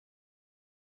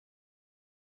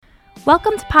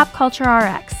Welcome to Pop Culture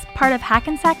RX, part of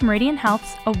Hackensack Meridian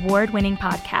Health's award-winning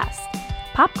podcast.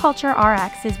 Pop Culture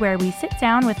RX is where we sit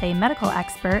down with a medical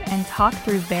expert and talk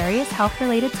through various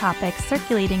health-related topics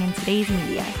circulating in today's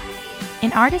media.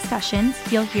 In our discussions,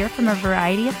 you'll hear from a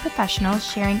variety of professionals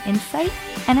sharing insight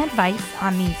and advice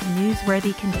on these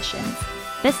newsworthy conditions.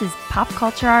 This is Pop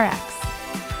Culture RX.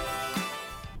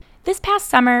 This past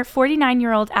summer,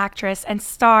 49-year-old actress and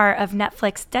star of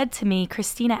Netflix Dead to Me,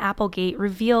 Christina Applegate,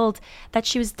 revealed that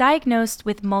she was diagnosed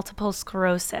with multiple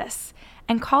sclerosis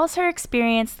and calls her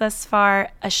experience thus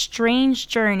far a strange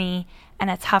journey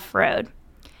and a tough road.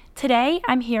 Today,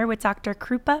 I'm here with Dr.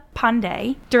 Krupa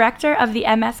Pandey, director of the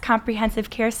MS Comprehensive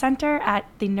Care Center at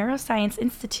the Neuroscience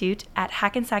Institute at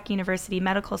Hackensack University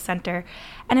Medical Center,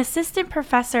 and assistant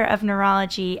professor of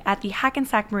neurology at the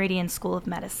Hackensack Meridian School of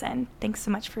Medicine. Thanks so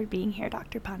much for being here,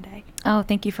 Dr. Pandey. Oh,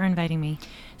 thank you for inviting me.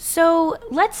 So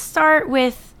let's start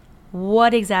with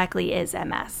what exactly is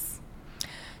MS?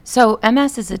 So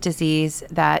MS is a disease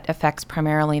that affects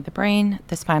primarily the brain,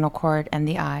 the spinal cord, and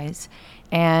the eyes.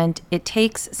 And it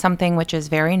takes something which is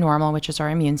very normal, which is our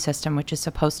immune system, which is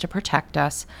supposed to protect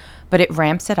us, but it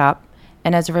ramps it up.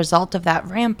 And as a result of that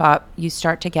ramp up, you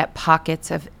start to get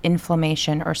pockets of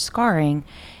inflammation or scarring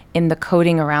in the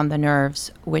coating around the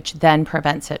nerves, which then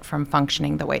prevents it from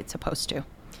functioning the way it's supposed to.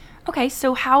 Okay,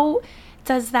 so how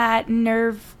does that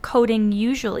nerve coating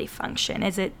usually function?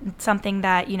 Is it something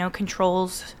that,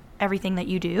 controls everything that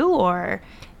you do, or,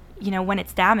 when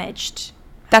it's damaged?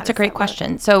 That's a great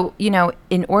question. So,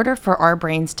 in order for our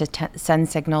brains to send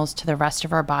signals to the rest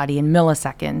of our body in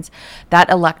milliseconds, that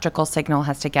electrical signal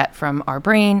has to get from our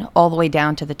brain all the way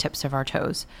down to the tips of our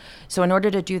toes. So in order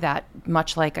to do that,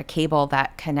 much like a cable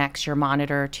that connects your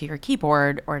monitor to your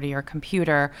keyboard or to your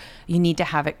computer, you need to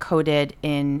have it coded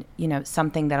in,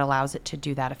 something that allows it to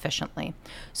do that efficiently.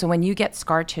 So when you get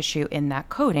scar tissue in that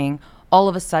coating, all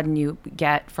of a sudden you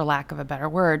get, for lack of a better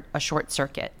word, a short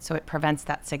circuit. So it prevents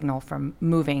that signal from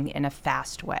moving in a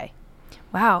fast way.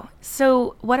 Wow.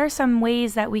 So what are some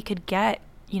ways that we could get,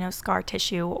 scar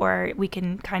tissue, or we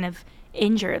can kind of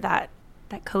injure that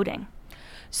coating?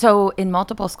 So in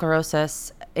multiple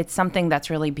sclerosis, it's something that's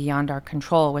really beyond our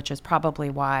control, which is probably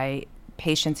why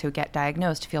patients who get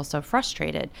diagnosed feel so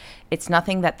frustrated. It's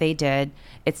nothing that they did.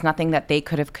 It's nothing that they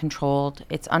could have controlled.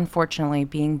 It's unfortunately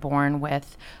being born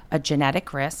with a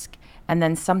genetic risk, and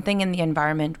then something in the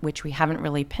environment, which we haven't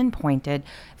really pinpointed,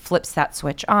 flips that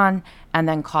switch on and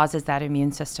then causes that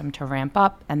immune system to ramp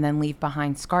up and then leave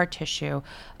behind scar tissue,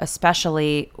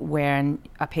 especially when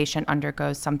a patient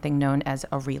undergoes something known as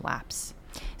a relapse.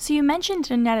 So you mentioned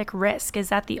genetic risk. Is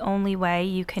that the only way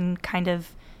you can kind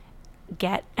of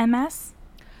get MS?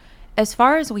 As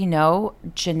far as we know,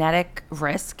 genetic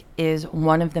risk is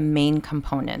one of the main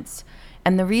components.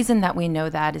 And the reason that we know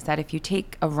that is that if you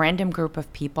take a random group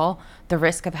of people, the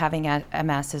risk of having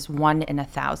MS is 1 in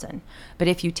 1,000. But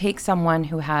if you take someone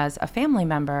who has a family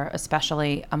member,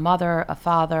 especially a mother, a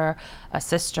father, a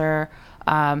sister,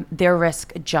 their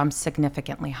risk jumps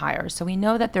significantly higher. So we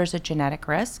know that there's a genetic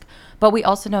risk, but we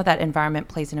also know that environment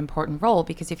plays an important role,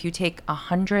 because if you take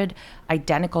 100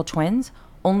 identical twins,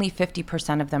 only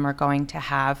 50% of them are going to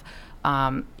have,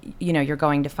 you're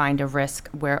going to find a risk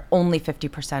where only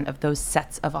 50% of those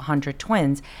sets of 100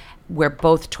 twins, where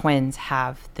both twins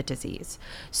have the disease.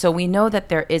 So we know that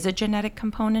there is a genetic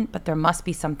component, but there must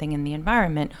be something in the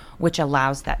environment which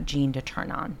allows that gene to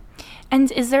turn on.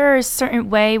 And is there a certain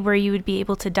way where you would be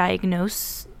able to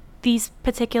diagnose these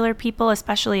particular people,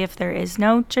 especially if there is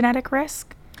no genetic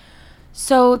risk?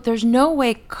 So there's no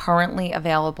way currently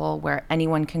available where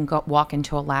anyone can walk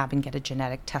into a lab and get a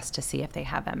genetic test to see if they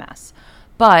have MS.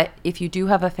 But if you do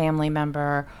have a family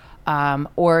member,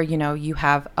 or you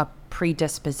have a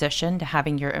predisposition to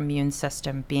having your immune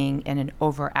system being in an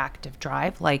overactive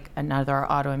drive, like another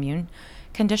autoimmune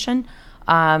condition,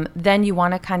 then you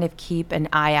want to kind of keep an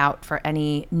eye out for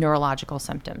any neurological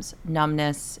symptoms: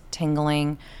 numbness,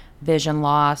 tingling, vision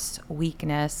loss,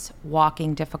 weakness,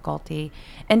 walking difficulty.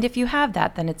 And if you have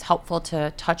that, then it's helpful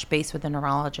to touch base with a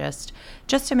neurologist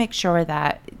just to make sure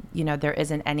that, there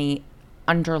isn't any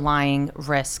underlying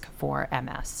risk for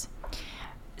MS.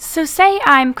 So say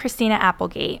I'm Christina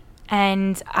Applegate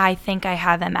and I think I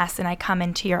have MS and I come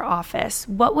into your office.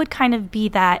 What would kind of be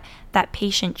that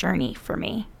patient journey for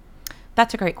me?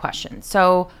 That's a great question.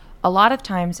 So a lot of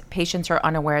times patients are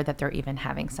unaware that they're even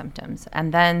having symptoms,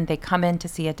 and then they come in to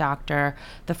see a doctor.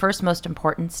 The first most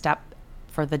important step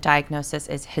for the diagnosis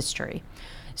is history.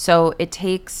 So it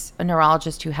takes a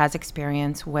neurologist who has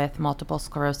experience with multiple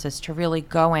sclerosis to really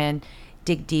go in,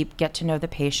 dig deep, get to know the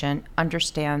patient,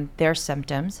 understand their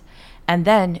symptoms, and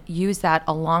then use that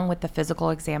along with the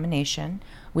physical examination,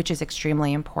 which is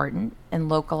extremely important in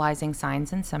localizing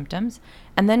signs and symptoms.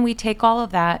 And then we take all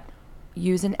of that,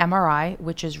 use an MRI,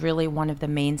 which is really one of the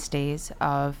mainstays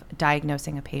of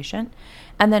diagnosing a patient.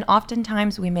 And then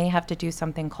oftentimes we may have to do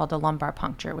something called a lumbar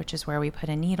puncture, which is where we put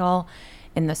a needle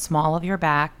in the small of your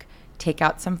back, take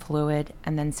out some fluid,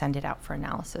 and then send it out for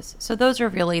analysis. So those are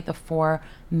really the four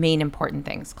main important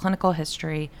things: clinical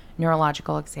history,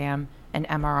 neurological exam, an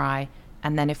MRI,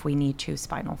 and then if we need to,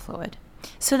 spinal fluid.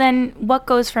 So then what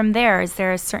goes from there? Is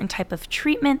there a certain type of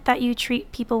treatment that you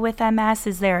treat people with MS?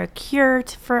 Is there a cure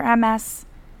for MS?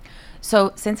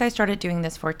 So since I started doing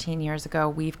this 14 years ago,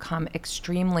 we've come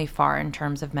extremely far in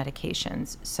terms of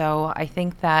medications. So I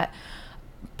think that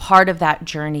part of that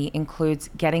journey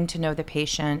includes getting to know the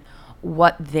patient,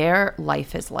 what their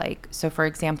life is like. So for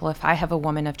example, if I have a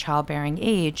woman of childbearing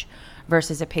age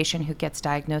versus a patient who gets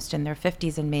diagnosed in their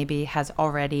 50s and maybe has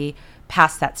already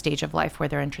passed that stage of life where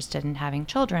they're interested in having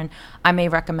children, I may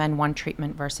recommend one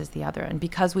treatment versus the other. And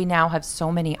because we now have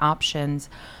so many options,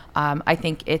 I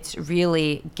think it's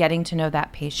really getting to know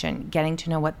that patient, getting to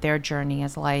know what their journey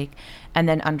is like, and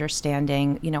then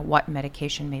understanding, what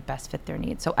medication may best fit their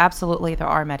needs. So absolutely there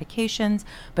are medications,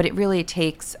 but it really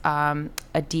takes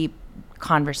a deep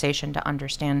conversation to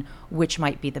understand which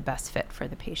might be the best fit for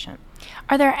the patient.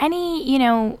 Are there any,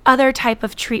 other type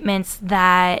of treatments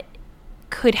that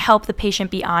could help the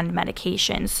patient beyond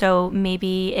medication? So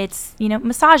maybe it's,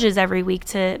 massages every week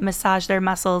to massage their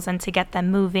muscles and to get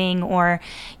them moving, or,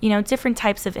 different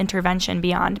types of intervention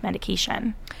beyond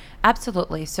medication.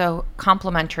 Absolutely. So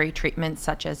complementary treatments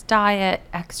such as diet,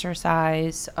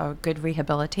 exercise, a good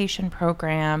rehabilitation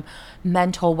program,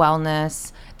 mental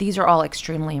wellness, these are all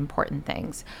extremely important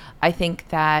things. I think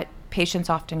that patients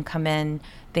often come in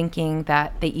thinking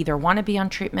that they either want to be on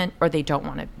treatment or they don't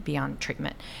want to be on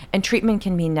treatment. And treatment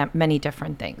can mean many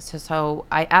different things. So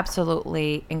I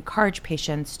absolutely encourage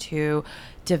patients to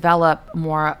develop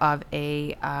more of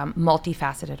a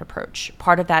multifaceted approach.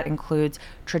 Part of that includes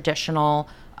traditional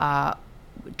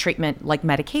treatment like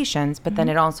medications, but then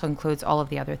it also includes all of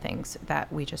the other things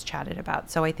that we just chatted about.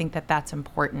 So I think that that's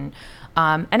important.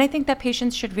 And I think that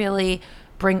patients should really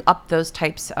bring up those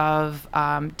types of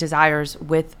desires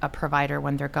with a provider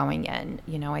when they're going in.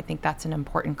 I think that's an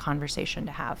important conversation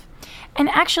to have. And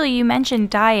actually, you mentioned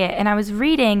diet, and I was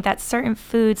reading that certain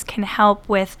foods can help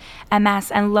with MS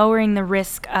and lowering the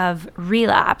risk of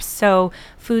relapse. So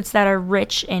foods that are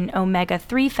rich in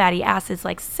omega-3 fatty acids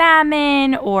like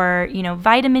salmon, or,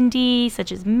 vitamin D,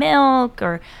 such as milk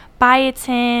or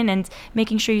biotin, and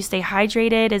making sure you stay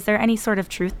hydrated. Is there any sort of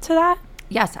truth to that?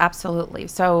 Yes, absolutely.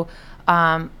 So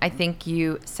I think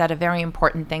you said a very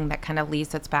important thing that kind of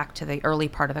leads us back to the early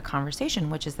part of the conversation,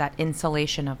 which is that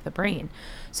insulation of the brain.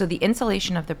 So the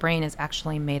insulation of the brain is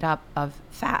actually made up of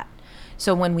fat.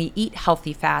 So when we eat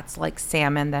healthy fats like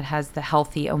salmon that has the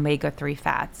healthy omega-3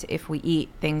 fats, if we eat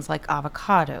things like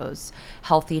avocados,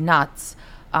 healthy nuts,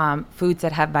 foods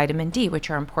that have vitamin D, which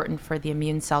are important for the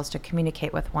immune cells to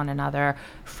communicate with one another,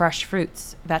 fresh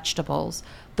fruits, vegetables,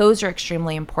 those are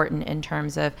extremely important in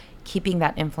terms of keeping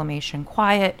that inflammation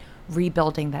quiet,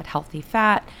 rebuilding that healthy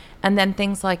fat. And then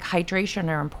things like hydration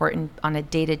are important on a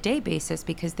day-to-day basis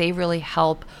because they really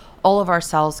help all of our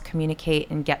cells communicate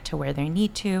and get to where they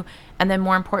need to. And then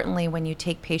more importantly, when you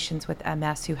take patients with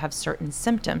MS who have certain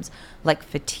symptoms like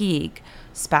fatigue,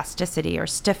 spasticity, or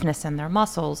stiffness in their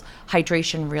muscles,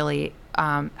 hydration really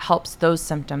helps those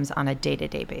symptoms on a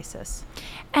day-to-day basis.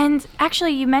 And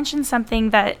actually, you mentioned something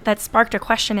that sparked a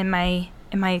question in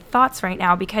my thoughts right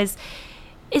now, because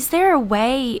is there a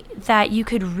way that you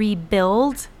could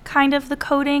rebuild kind of the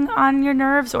coating on your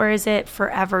nerves, or is it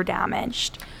forever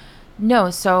damaged?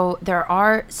 No, so there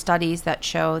are studies that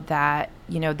show that,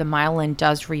 the myelin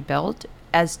does rebuild.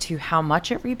 As to how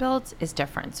much it rebuilds is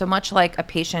different. So much like a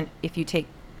patient, if you take,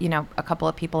 a couple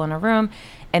of people in a room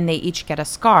and they each get a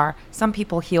scar, some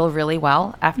people heal really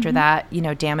well after that,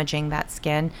 damaging that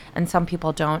skin, and some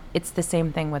people don't. It's the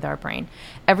same thing with our brain.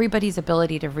 Everybody's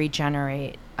ability to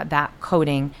regenerate that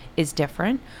coating is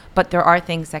different, but there are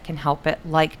things that can help it,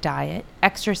 like diet.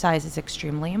 Exercise is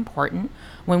extremely important.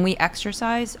 When we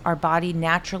exercise, our body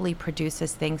naturally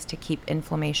produces things to keep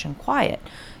inflammation quiet.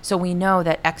 So we know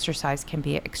that exercise can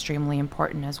be extremely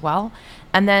important as well.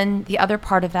 And then the other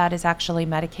part of that is actually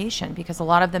medication, because a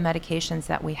lot of the medications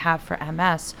that we have for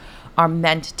MS are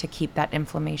meant to keep that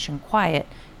inflammation quiet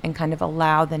and kind of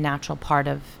allow the natural part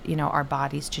of, our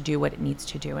bodies to do what it needs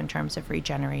to do in terms of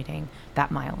regenerating that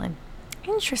myelin.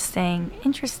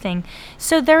 Interesting.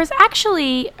 So there's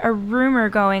actually a rumor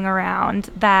going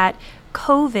around that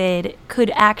COVID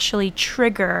could actually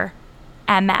trigger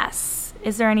MS.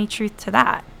 is there any truth to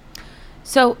that?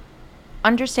 So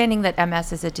understanding that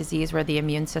MS is a disease where the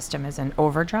immune system is in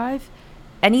overdrive,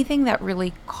 anything that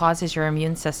really causes your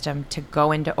immune system to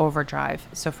go into overdrive.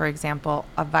 So for example,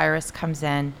 a virus comes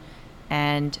in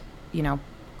and,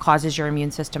 causes your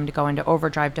immune system to go into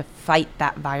overdrive to fight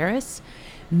that virus,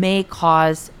 may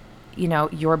cause,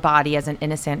 your body as an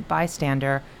innocent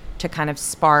bystander to kind of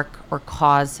spark or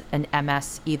cause an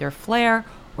MS either flare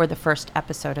or the first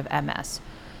episode of MS.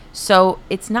 So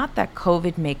it's not that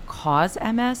COVID may cause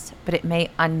MS, but it may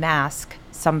unmask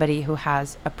somebody who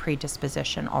has a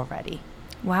predisposition already.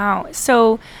 Wow.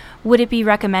 So would it be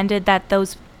recommended that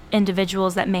those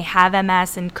individuals that may have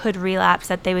MS and could relapse,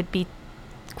 that they would be,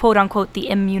 quote unquote, the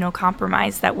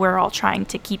immunocompromised that we're all trying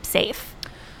to keep safe?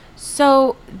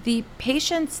 So the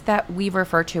patients that we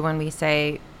refer to when we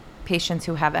say patients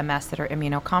who have MS that are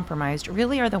immunocompromised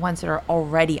really are the ones that are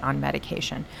already on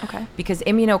medication. Okay. Because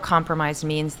immunocompromised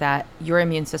means that your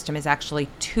immune system is actually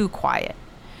too quiet.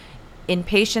 In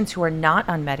patients who are not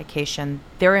on medication,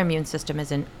 their immune system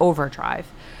is in overdrive.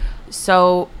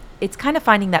 So it's kind of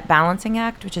finding that balancing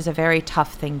act, which is a very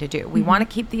tough thing to do. We want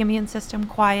to keep the immune system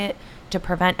quiet to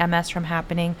prevent MS from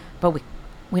happening, but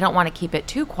we don't want to keep it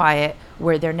too quiet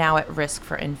where they're now at risk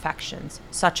for infections,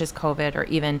 such as COVID or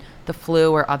even the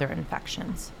flu or other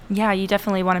infections. Yeah, you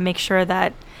definitely want to make sure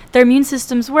that their immune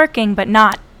system's working, but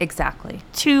not Exactly.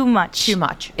 too much. Too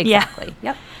much. Exactly.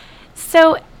 Yeah. Yep.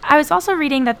 So I was also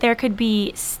reading that there could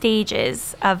be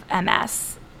stages of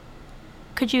MS.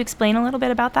 Could you explain a little bit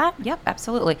about that? Yep,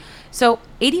 absolutely. So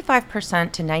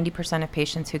 85% to 90% of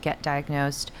patients who get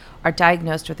diagnosed are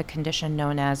diagnosed with a condition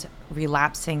known as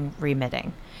relapsing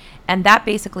remitting. And that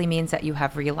basically means that you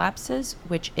have relapses,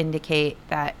 which indicate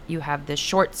that you have this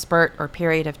short spurt or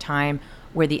period of time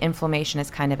where the inflammation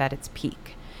is kind of at its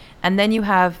peak. And then you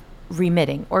have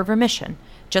remitting or remission,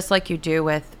 just like you do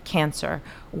with cancer,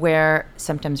 where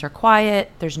symptoms are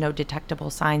quiet, there's no detectable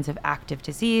signs of active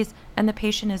disease, and the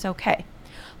patient is okay.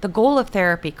 The goal of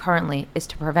therapy currently is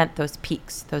to prevent those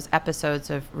peaks, those episodes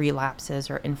of relapses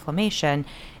or inflammation,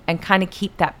 and kind of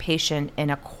keep that patient in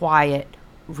a quiet,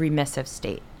 remissive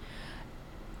state.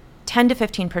 10 to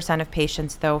 15% of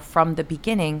patients, though, from the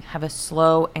beginning have a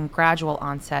slow and gradual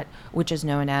onset, which is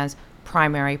known as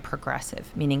primary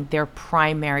progressive, meaning their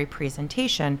primary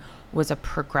presentation was a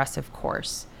progressive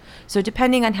course. So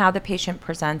depending on how the patient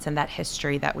presents and that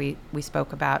history that we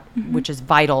spoke about, which is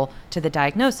vital to the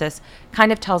diagnosis,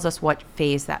 kind of tells us what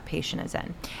phase that patient is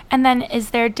in. And then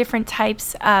is there different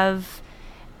types of,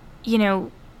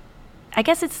 I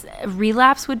guess it's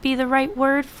relapse would be the right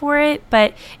word for it,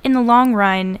 but in the long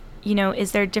run,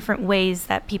 is there different ways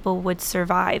that people would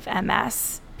survive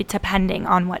MS depending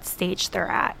on what stage they're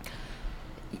at?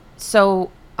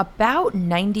 So about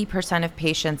 90% of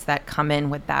patients that come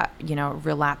in with that,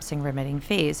 relapsing remitting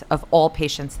phase of all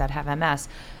patients that have MS,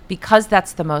 because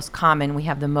that's the most common, we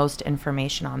have the most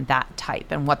information on that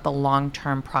type and what the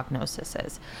long-term prognosis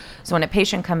is. So when a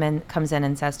patient comes in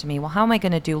and says to me, well, how am I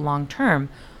going to do long-term?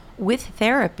 With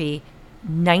therapy,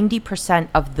 90%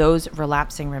 of those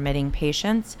relapsing remitting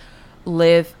patients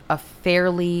live a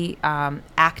fairly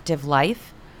active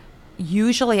life.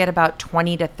 Usually at about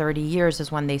 20 to 30 years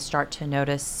is when they start to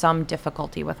notice some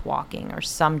difficulty with walking or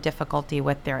some difficulty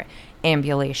with their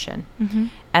ambulation.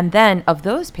 And then of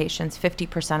those patients,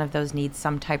 50% of those need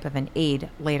some type of an aid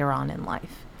later on in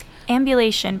life.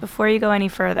 Ambulation, before you go any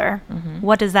further,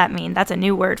 what does that mean? That's a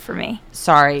new word for me.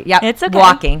 Sorry. Yep. It's okay.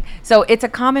 Walking. So it's a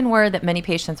common word that many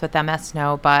patients with MS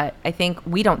know, but I think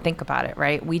we don't think about it,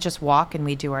 right? We just walk and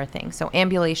we do our thing. So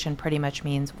ambulation pretty much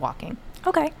means walking.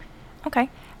 Okay.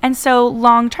 And so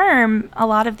long term, a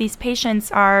lot of these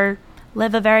patients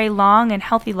live a very long and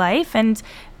healthy life. And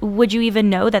would you even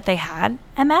know that they had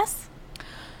MS?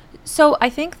 So I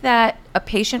think that a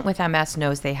patient with MS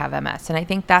knows they have MS. And I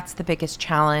think that's the biggest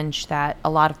challenge that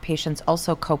a lot of patients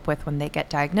also cope with when they get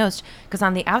diagnosed. Because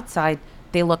on the outside,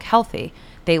 they look healthy.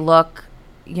 They look,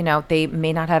 they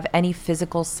may not have any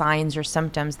physical signs or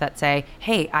symptoms that say,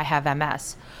 hey, I have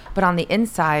MS. But on the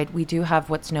inside, we do have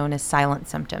what's known as silent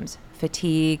symptoms: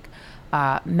 fatigue,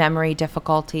 memory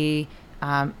difficulty,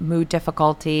 mood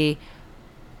difficulty,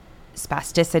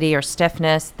 spasticity or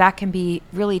stiffness. That can be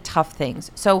really tough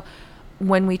things. So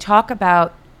when we talk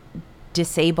about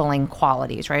disabling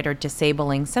qualities, right, or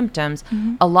disabling symptoms,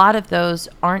 a lot of those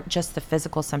aren't just the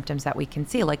physical symptoms that we can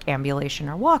see, like ambulation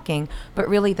or walking, but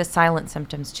really the silent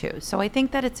symptoms too. So I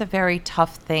think that it's a very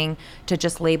tough thing to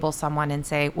just label someone and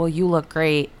say, well, you look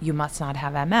great, you must not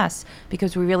have MS,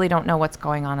 because we really don't know what's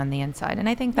going on the inside. And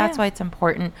I think that's why it's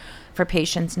important for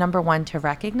patients, number one, to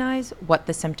recognize what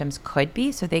the symptoms could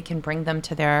be so they can bring them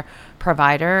to their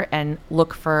provider and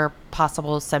look for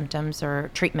possible symptoms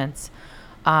or treatments.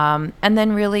 And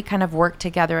then really kind of work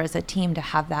together as a team to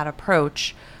have that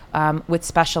approach with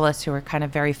specialists who are kind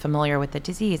of very familiar with the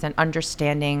disease and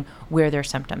understanding where their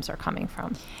symptoms are coming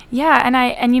from. Yeah,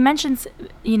 and you mentioned,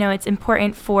 it's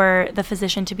important for the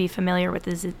physician to be familiar with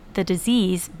the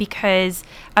disease, because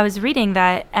I was reading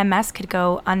that MS could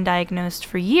go undiagnosed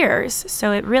for years.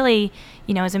 So it really,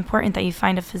 is important that you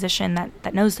find a physician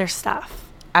that knows their stuff.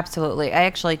 Absolutely. I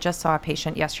actually just saw a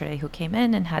patient yesterday who came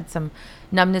in and had some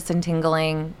numbness and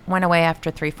tingling, went away after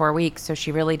 3-4 weeks, so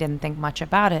she really didn't think much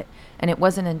about it. And it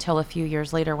wasn't until a few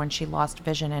years later, when she lost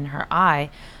vision in her eye,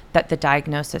 that the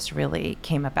diagnosis really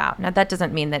came about. Now, that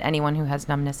doesn't mean that anyone who has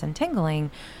numbness and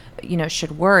tingling,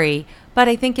 should worry, but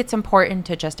I think it's important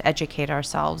to just educate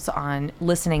ourselves on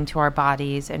listening to our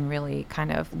bodies and really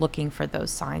kind of looking for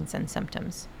those signs and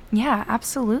symptoms. Yeah,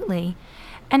 absolutely.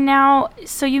 And now,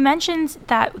 so you mentioned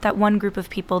that one group of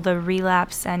people, the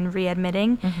relapse and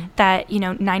readmitting, that,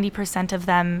 90% of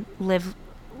them live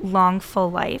long,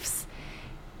 full lives.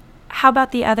 How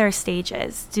about the other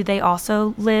stages? Do they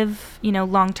also live,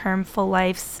 long-term, full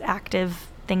lives, active,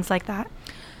 things like that?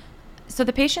 So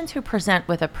the patients who present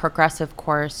with a progressive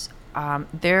course,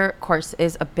 their course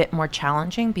is a bit more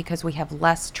challenging because we have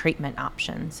less treatment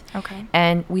options. Okay.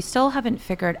 And we still haven't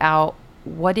figured out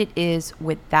what it is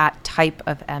with that type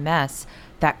of MS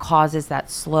that causes that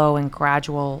slow and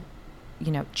gradual,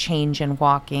 change in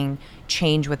walking,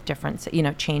 change with different,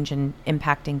 change in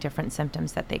impacting different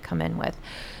symptoms that they come in with.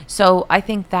 So I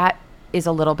think that is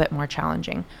a little bit more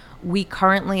challenging. We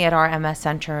currently at our MS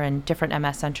center and different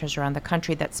MS centers around the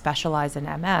country that specialize in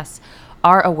MS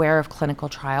are aware of clinical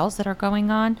trials that are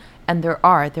going on. And there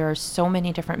are so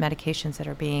many different medications that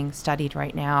are being studied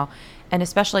right now. And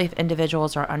especially if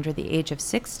individuals are under the age of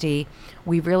 60,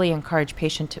 we really encourage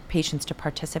patients to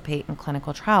participate in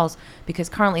clinical trials, because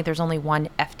currently there's only one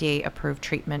FDA-approved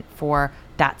treatment for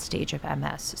that stage of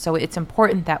MS. So it's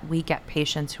important that we get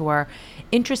patients who are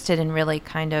interested in really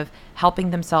kind of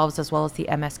helping themselves as well as the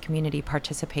MS community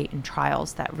participate in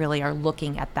trials that really are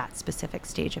looking at that specific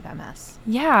stage of MS.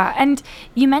 Yeah, and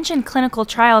you mentioned clinical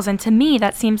trials, and to me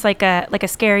that seems like a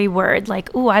scary word.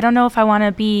 Like, ooh, I don't know if I want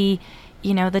to be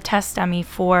the test dummy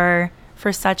for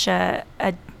such a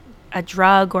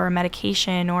drug or a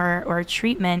medication or a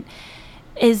treatment.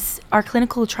 Are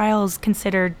clinical trials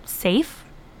considered safe?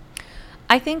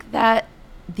 I think that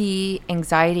the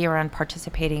anxiety around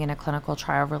participating in a clinical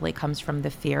trial really comes from the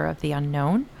fear of the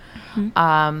unknown.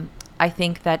 I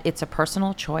think that it's a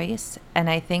personal choice. And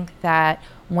I think that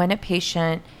when a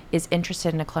patient is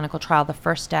interested in a clinical trial, the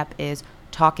first step is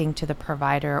talking to the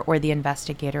provider or the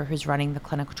investigator who's running the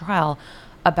clinical trial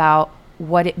about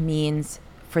what it means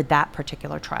for that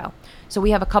particular trial. So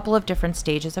we have a couple of different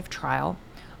stages of trial.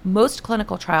 Most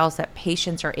clinical trials that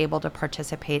patients are able to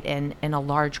participate in a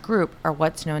large group are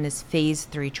what's known as phase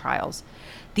 3 trials.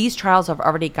 These trials have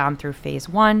already gone through phase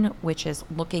 1, which is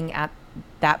looking at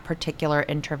that particular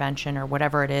intervention or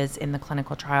whatever it is in the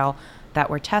clinical trial that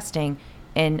we're testing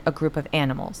in a group of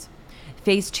animals.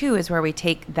 Phase 2 is where we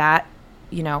take that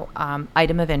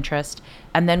item of interest,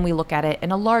 and then we look at it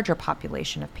in a larger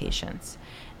population of patients.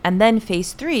 And then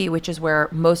phase 3, which is where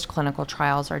most clinical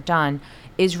trials are done,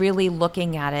 is really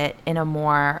looking at it in a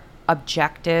more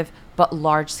objective but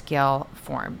large-scale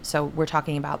form. So we're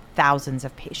talking about thousands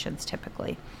of patients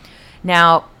typically.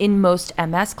 Now, in most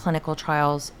MS clinical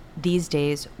trials these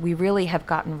days, we really have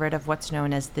gotten rid of what's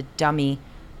known as the dummy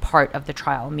part of the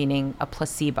trial, meaning a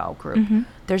placebo group.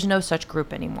 There's no such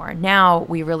group anymore. Now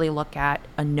we really look at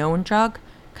a known drug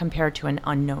compared to an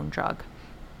unknown drug.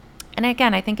 And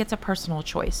again, I think it's a personal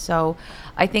choice. So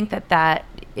I think that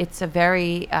it's a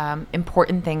very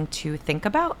important thing to think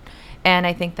about. And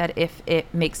I think that if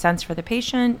it makes sense for the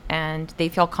patient and they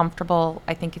feel comfortable,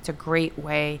 I think it's a great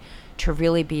way to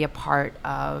really be a part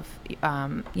of,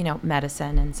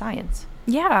 medicine and science.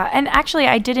 Yeah, and actually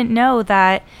I didn't know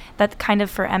that kind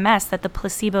of for MS that the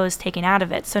placebo is taken out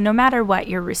of it. So no matter what,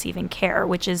 you're receiving care,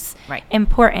 which is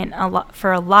important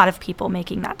for a lot of people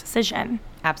making that decision.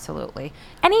 Absolutely.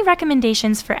 Any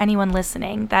recommendations for anyone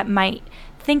listening that might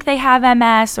think they have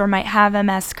MS or might have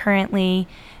MS currently?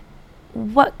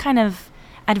 What kind of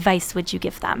advice would you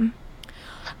give them?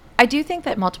 I do think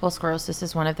that multiple sclerosis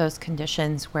is one of those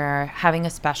conditions where having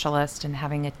a specialist and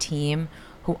having a team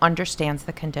who understands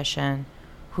the condition,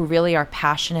 who really are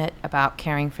passionate about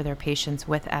caring for their patients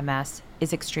with MS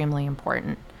is extremely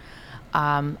important.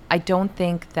 I don't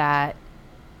think that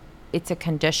it's a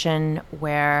condition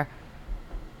where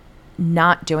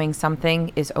not doing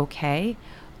something is okay.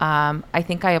 I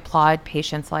think I applaud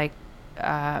patients like,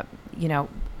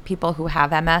 people who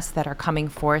have MS that are coming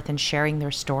forth and sharing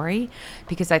their story,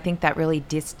 because I think that really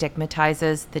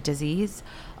destigmatizes the disease.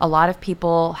 A lot of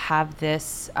people have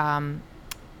this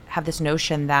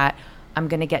notion that I'm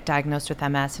going to get diagnosed with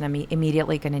MS and I'm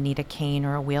immediately going to need a cane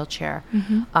or a wheelchair.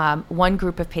 Mm-hmm. One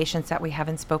group of patients that we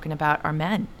haven't spoken about are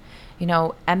men.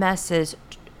 MS is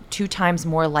 2 times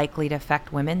more likely to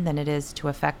affect women than it is to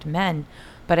affect men.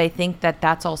 But I think that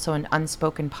that's also an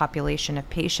unspoken population of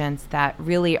patients that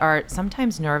really are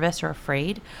sometimes nervous or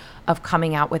afraid of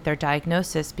coming out with their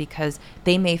diagnosis, because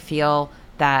they may feel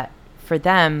that for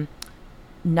them,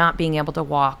 not being able to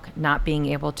walk, not being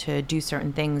able to do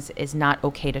certain things is not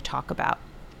okay to talk about.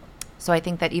 So I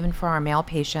think that even for our male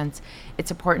patients,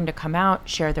 it's important to come out,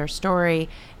 share their story,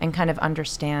 and kind of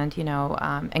understand,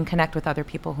 and connect with other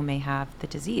people who may have the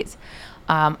disease.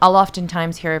 I'll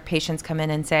oftentimes hear patients come in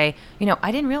and say,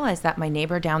 I didn't realize that my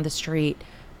neighbor down the street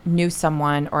knew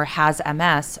someone or has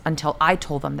MS until I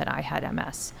told them that I had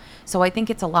MS. So I think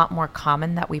it's a lot more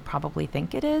common than we probably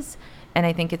think it is. And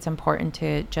I think it's important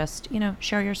to just,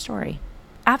 share your story.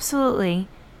 Absolutely.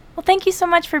 Well, thank you so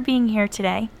much for being here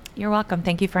today. You're welcome.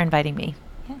 Thank you for inviting me.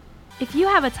 Yeah. If you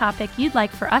have a topic you'd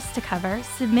like for us to cover,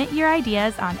 submit your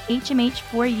ideas on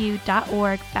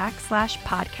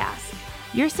hmh4u.org/podcast.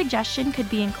 Your suggestion could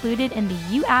be included in the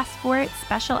You Asked For It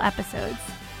special episodes.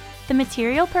 The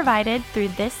material provided through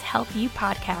this Health U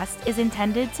podcast is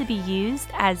intended to be used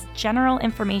as general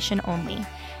information only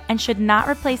and should not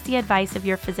replace the advice of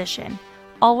your physician.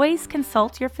 Always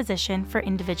consult your physician for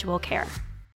individual care.